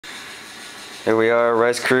Here we are,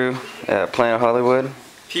 Rycecrew at Planet Hollywood.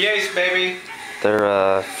 PA's, baby.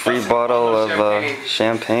 Their free bottle of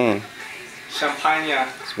champagne. Champagne.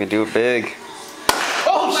 So we do it big.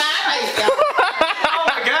 Oh my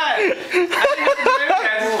god! I think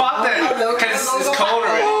I just popped it because it's cold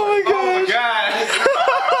already. Oh my god!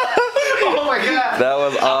 Oh my god! That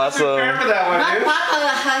was awesome. I was prepared for that one,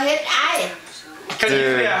 dude. Because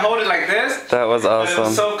usually I hold it like this. That was awesome. It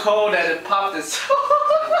was so cold that it popped it.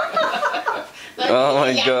 Oh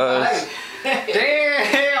my gosh.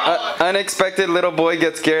 Damn! Unexpected little boy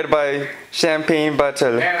gets scared by champagne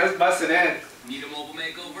bottle. Man, let's bust it in. Need a mobile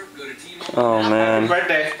makeover? Go to T-Mobile. Oh man. Happy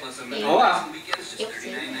birthday. Oh wow.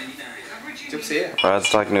 Brad's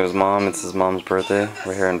talking to his mom. It's his mom's birthday.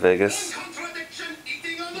 We're here in Vegas.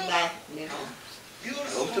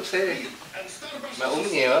 Uống chút xíu. Mà uống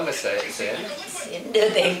nhiều á, mà sẽ đưa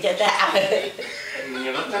tiền cho ta.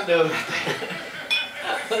 Nhiều lắm nó đưa.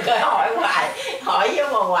 Rồi hỏi hoài, hỏi với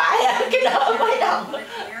mà hoài cái đó mấy đồng.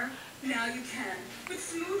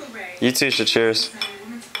 You two should cheers.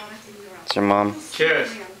 It's your mom. Cheers.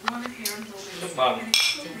 Mom.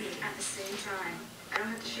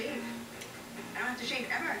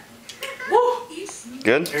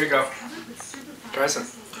 Good? Here you go. Try some.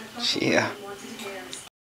 Yeah.